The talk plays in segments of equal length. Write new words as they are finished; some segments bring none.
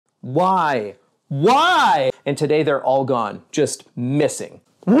Why? Why? And today they're all gone, just missing.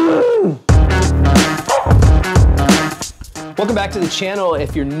 Welcome back to the channel.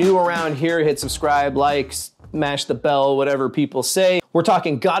 If you're new around here, hit subscribe, like, smash the bell, whatever people say. We're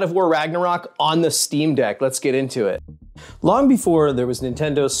talking God of War Ragnarok on the Steam Deck. Let's get into it. Long before there was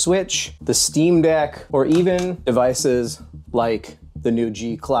Nintendo Switch, the Steam Deck, or even devices like the new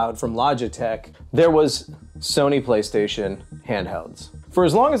G Cloud from Logitech, there was Sony PlayStation handhelds. For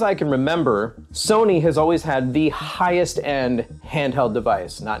as long as I can remember, Sony has always had the highest end handheld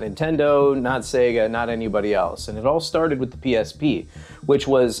device. Not Nintendo, not Sega, not anybody else. And it all started with the PSP, which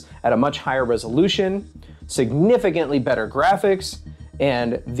was at a much higher resolution, significantly better graphics,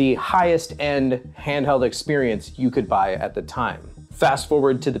 and the highest end handheld experience you could buy at the time. Fast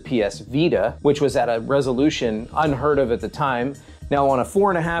forward to the PS Vita, which was at a resolution unheard of at the time. Now on a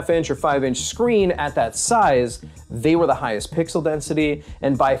 4.5-inch or 5-inch screen at that size, they were the highest pixel density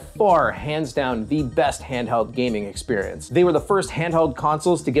and by far, hands down, the best handheld gaming experience. They were the first handheld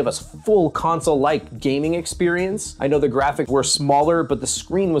consoles to give us full console-like gaming experience. I know the graphics were smaller, but the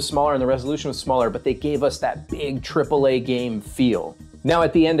screen was smaller and the resolution was smaller, but they gave us that big AAA game feel. Now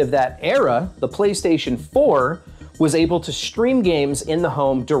at the end of that era, the PlayStation 4 was able to stream games in the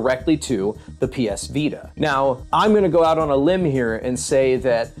home directly to the PS Vita. Now, I'm gonna go out on a limb here and say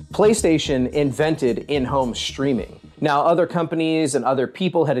that PlayStation invented in-home streaming. Now, other companies and other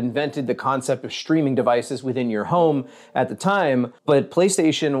people had invented the concept of streaming devices within your home at the time, but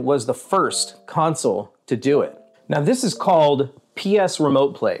PlayStation was the first console to do it. Now, this is called PS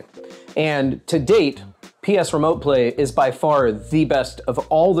Remote Play, and to date, PS Remote Play is by far the best of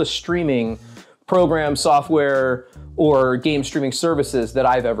all the streaming program, software, or game streaming services that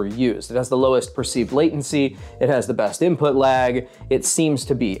I've ever used. It has the lowest perceived latency, it has the best input lag, it seems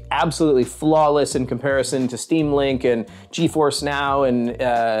to be absolutely flawless in comparison to Steam Link and GeForce Now and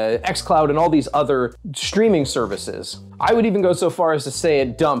xCloud and all these other streaming services. I would even go so far as to say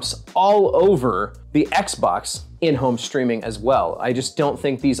it dumps all over the Xbox in-home streaming as well. I just don't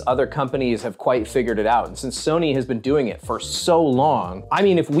think these other companies have quite figured it out. And since Sony has been doing it for so long, I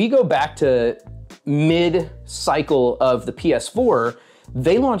mean, if we go back to mid-cycle of the PS4,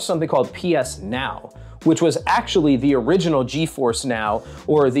 they launched something called PS Now, which was actually the original GeForce Now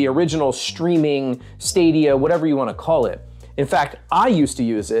or the original streaming Stadia, whatever you want to call it. In fact, I used to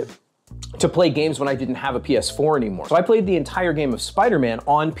use it to play games when I didn't have a PS4 anymore. So I played the entire game of Spider-Man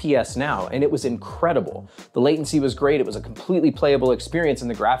on PS Now, and it was incredible. The latency was great, it was a completely playable experience, and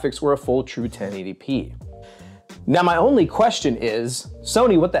the graphics were a full true 1080p. Now my only question is,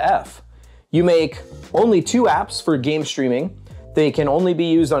 Sony, what the F? You make only 2 apps for game streaming. They can only be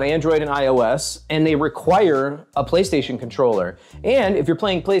used on Android and iOS, and they require a PlayStation controller. And if you're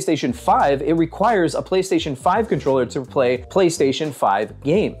playing PlayStation 5, it requires a PlayStation 5 controller to play PlayStation 5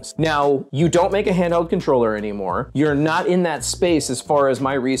 games. Now, you don't make a handheld controller anymore. You're not in that space as far as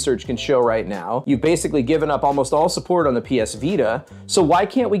my research can show right now. You've basically given up almost all support on the PS Vita. So why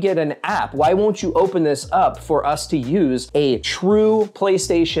can't we get an app? Why won't you open this up for us to use a true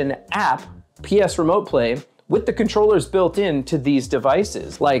PlayStation app, PS Remote Play, with the controllers built in to these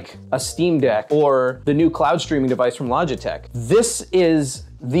devices, like a Steam Deck or the new cloud streaming device from Logitech? This is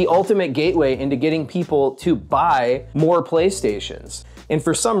the ultimate gateway into getting people to buy more PlayStations. And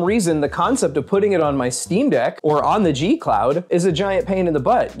for some reason, the concept of putting it on my Steam Deck or on the G Cloud is a giant pain in the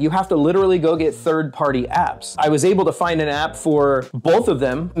butt. You have to literally go get third-party apps. I was able to find an app for both of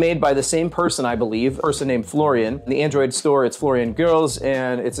them, made by the same person, I believe, a person named Florian. In the Android store, it's Florian Girls,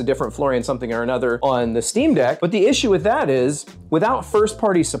 and it's a different Florian something or another on the Steam Deck. But the issue with that is, without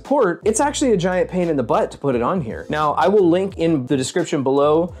first-party support, it's actually a giant pain in the butt to put it on here. Now, I will link in the description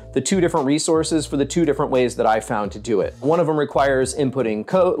below the 2 different resources for the 2 different ways that I found to do it. One of them requires inputting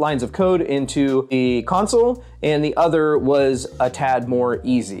lines of code into the console, and the other was a tad more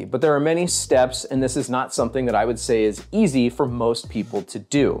easy. But there are many steps, and this is not something that I would say is easy for most people to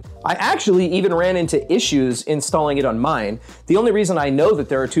do. I actually even ran into issues installing it on mine. The only reason I know that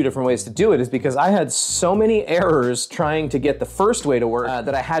there are 2 different ways to do it is because I had so many errors trying to get the first way to work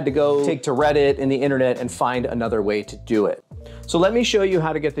that I had to go take to Reddit and the internet and find another way to do it. So let me show you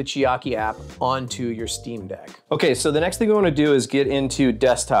how to get the Chiaki app onto your Steam Deck. Okay, so the next thing we want to do is get into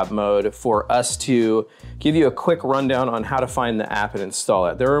desktop mode for us to give you a quick rundown on how to find the app and install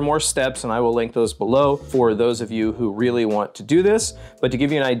it. There are more steps, and I will link those below for those of you who really want to do this. But to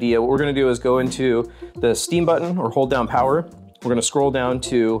give you an idea, what we're going to do is go into the Steam button or hold down power, We're gonna scroll down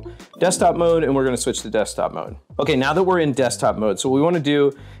to desktop mode and we're gonna switch to desktop mode. Okay, now that we're in desktop mode, so what we wanna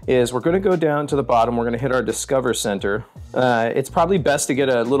do is we're gonna go down to the bottom, we're gonna hit our Discover Center. It's probably best to get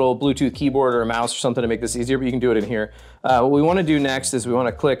a little Bluetooth keyboard or a mouse or something to make this easier, but you can do it in here. What we wanna do next is we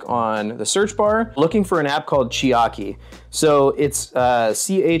wanna click on the search bar, looking for an app called Chiaki. So it's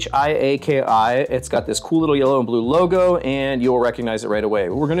Chiaki. It's got this cool little yellow and blue logo and you'll recognize it right away.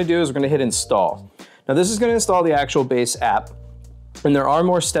 What we're gonna do is we're gonna hit install. Now this is gonna install the actual base app. And there are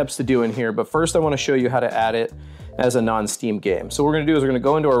more steps to do in here, but first I want to show you how to add it as a non-Steam game. So what we're going to do is we're going to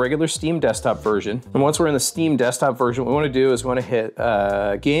go into our regular Steam desktop version. And once we're in the Steam desktop version, what we want to do is we want to hit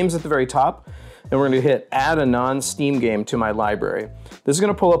games at the very top, and we're going to hit add a non-Steam game to my library. This is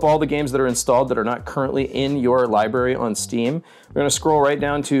going to pull up all the games that are installed that are not currently in your library on Steam. We're going to scroll right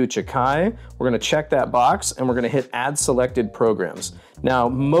down to Chiaki. We're going to check that box and we're going to hit add selected programs. Now,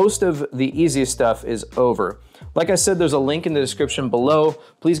 most of the easiest stuff is over. Like I said, there's a link in the description below.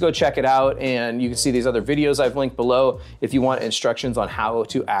 Please go check it out and you can see these other videos I've linked below if you want instructions on how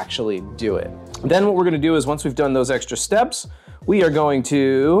to actually do it. Then what we're gonna do is once we've done those extra steps, we are going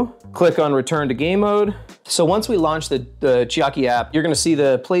to click on return to game mode. So once we launch the Chiaki app, you're gonna see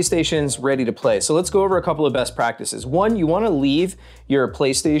the PlayStation's ready to play. So let's go over a couple of best practices. One, you wanna leave your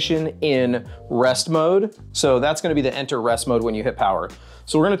PlayStation in rest mode. So that's gonna be the enter rest mode when you hit power.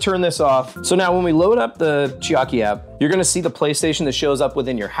 So we're gonna turn this off. So now when we load up the Chiaki app, you're gonna see the PlayStation that shows up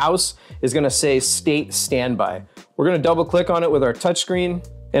within your house is gonna say state standby. We're gonna double click on it with our touchscreen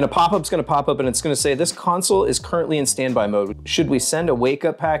and a pop-up's gonna pop up and it's gonna say this console is currently in standby mode. Should we send a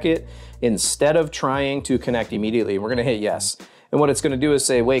wake-up packet instead of trying to connect immediately? We're gonna hit yes. And what it's gonna do is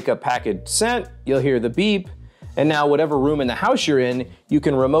say wake-up packet sent, you'll hear the beep, and now whatever room in the house you're in, you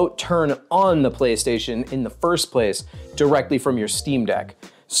can remote turn on the PlayStation in the first place directly from your Steam Deck.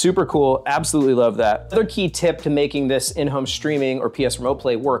 Super cool, absolutely love that. Another key tip to making this in-home streaming or PS Remote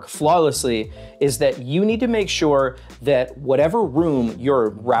Play work flawlessly is that you need to make sure that whatever room your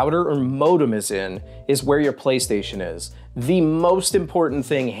router or modem is in is where your PlayStation is. The most important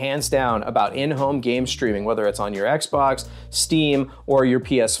thing, hands down, about in-home game streaming, whether it's on your Xbox, Steam, or your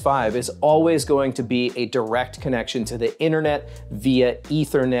PS5, is always going to be a direct connection to the internet via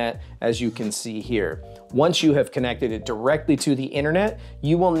Ethernet, as you can see here. Once you have connected it directly to the internet,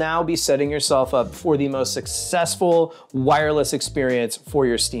 you will now be setting yourself up for the most successful wireless experience for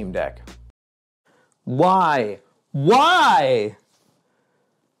your Steam Deck. Why? Why?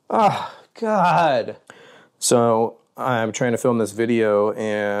 Oh, God. So I'm trying to film this video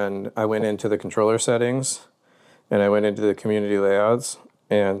and I went into the controller settings and I went into the community layouts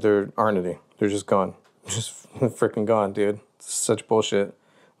and there aren't any. They're just gone. Just freaking gone, dude. It's such bullshit.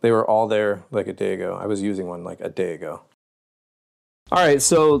 They were all there like a day ago. I was using one like a day ago. All right,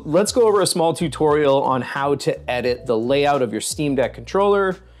 so let's go over a small tutorial on how to edit the layout of your Steam Deck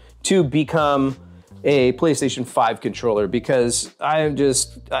controller to become a PlayStation 5 controller, because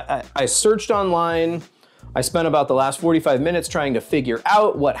I searched online. I spent about the last 45 minutes trying to figure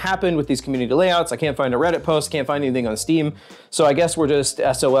out what happened with these community layouts. I can't find a Reddit post, can't find anything on Steam. So I guess we're just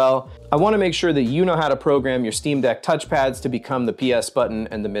SOL. I wanna make sure that you know how to program your Steam Deck touchpads to become the PS button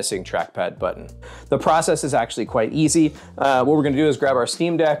and the missing trackpad button. The process is actually quite easy. What we're gonna do is grab our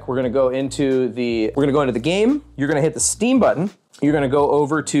Steam Deck. We're gonna go into the game. You're gonna hit the Steam button. You're gonna go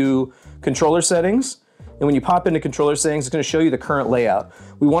over to controller settings. And when you pop into controller settings, it's gonna show you the current layout.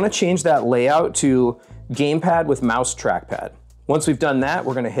 We wanna change that layout to gamepad with mouse trackpad. Once we've done that,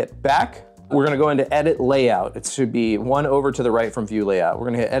 we're gonna hit back. We're gonna go into edit layout. It should be one over to the right from view layout. We're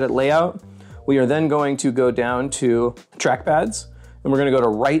gonna hit edit layout. We are then going to go down to trackpads and we're gonna go to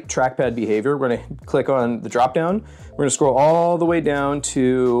right trackpad behavior. We're gonna click on the drop down. We're gonna scroll all the way down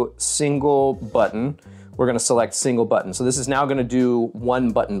to single button. We're gonna select single button. So this is now gonna do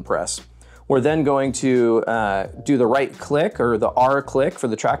one button press. We're then going to do the right click or the R click for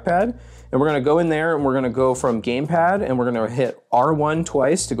the trackpad. And we're gonna go in there and we're gonna go from gamepad and we're gonna hit R1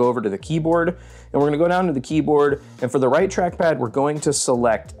 twice to go over to the keyboard. And we're gonna go down to the keyboard, and for the right trackpad, we're going to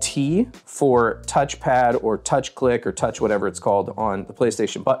select T for touchpad or touch click or touch whatever it's called on the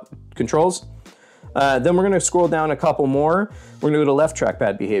PlayStation controls. Then we're gonna scroll down a couple more. We're gonna go to left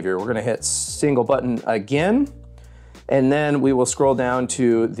trackpad behavior. We're gonna hit single button again. And then we will scroll down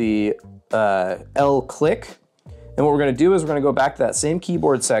to the L click. And what we're gonna do is we're gonna go back to that same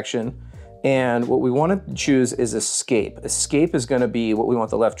keyboard section. And what we want to choose is escape. Escape is going to be what we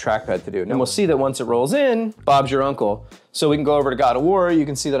want the left trackpad to do. And we'll see that once it rolls in, Bob's your uncle. So we can go over to God of War. You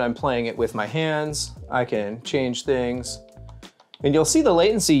can see that I'm playing it with my hands. I can change things. And you'll see the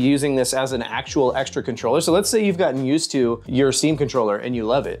latency using this as an actual extra controller. So let's say you've gotten used to your Steam controller and you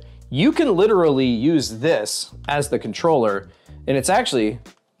love it. You can literally use this as the controller and it's actually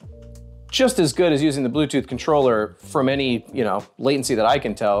just as good as using the Bluetooth controller from any, latency that I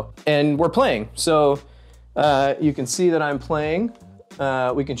can tell. And we're playing. So you can see that I'm playing.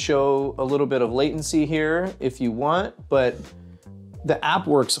 We can show a little bit of latency here if you want, but the app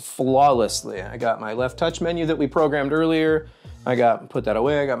works flawlessly. I got my left touch menu that we programmed earlier. Put that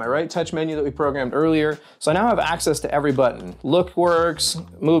away. I got my right touch menu that we programmed earlier. So I now have access to every button. Look works,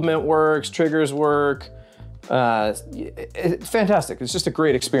 movement works, triggers work. It's fantastic. It's just a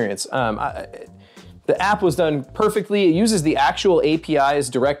great experience. The app was done perfectly. It uses the actual APIs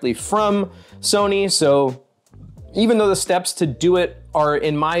directly from Sony. So even though the steps to do it are,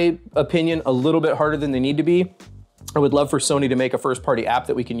 in my opinion, a little bit harder than they need to be, I would love for Sony to make a first-party app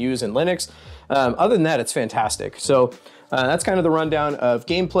that we can use in Linux. Other than that, it's fantastic. So that's kind of the rundown of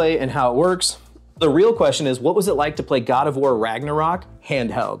gameplay and how it works. The real question is, what was it like to play God of War Ragnarok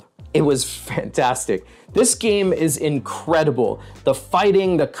handheld? It was fantastic. This game is incredible. The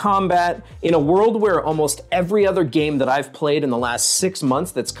fighting, the combat, in a world where almost every other game that I've played in the last 6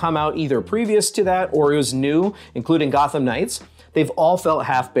 months that's come out either previous to that or is new, including Gotham Knights, they've all felt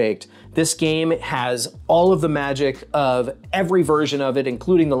half-baked. This game has all of the magic of every version of it,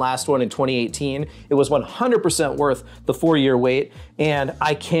 including the last one in 2018. It was 100% worth the 4-year wait, and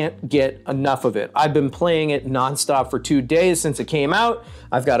I can't get enough of it. I've been playing it nonstop for 2 days since it came out.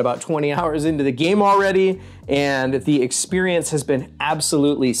 I've got about 20 hours into the game already, and the experience has been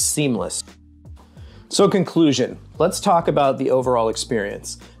absolutely seamless. So conclusion, let's talk about the overall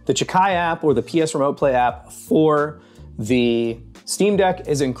experience. The Chiaki app, or the PS Remote Play app for the Steam Deck,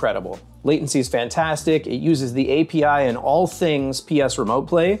 is incredible. Latency is fantastic. It uses the API in all things PS Remote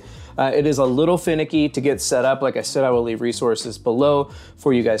Play. It is a little finicky to get set up. Like I said, I will leave resources below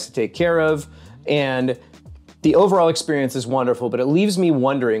for you guys to take care of. And the overall experience is wonderful, but it leaves me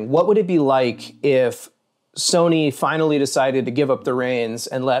wondering, what would it be like if Sony finally decided to give up the reins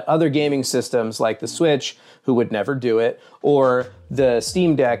and let other gaming systems like the Switch, who would never do it, or the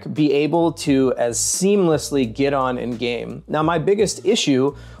Steam Deck be able to as seamlessly get on in game? Now, my biggest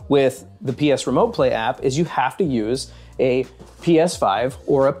issue with the PS Remote Play app is you have to use a PS5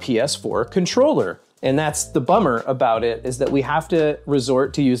 or a PS4 controller. And that's the bummer about it, is that we have to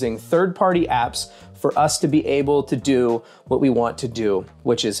resort to using third-party apps for us to be able to do what we want to do,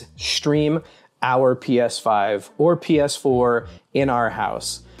 which is stream our PS5 or PS4 in our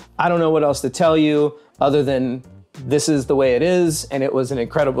house. I don't know what else to tell you other than this is the way it is, and it was an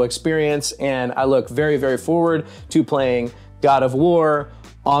incredible experience, and I look very, very forward to playing God of War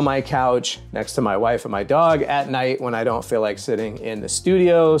on my couch next to my wife and my dog at night when I don't feel like sitting in the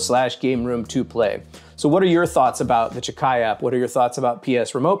studio/game room to play. So what are your thoughts about the Chiaki app? What are your thoughts about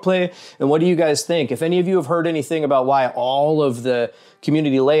PS Remote Play? And what do you guys think? If any of you have heard anything about why all of the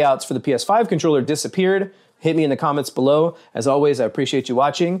community layouts for the PS5 controller disappeared, hit me in the comments below. As always, I appreciate you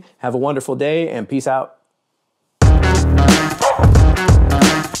watching. Have a wonderful day and peace out.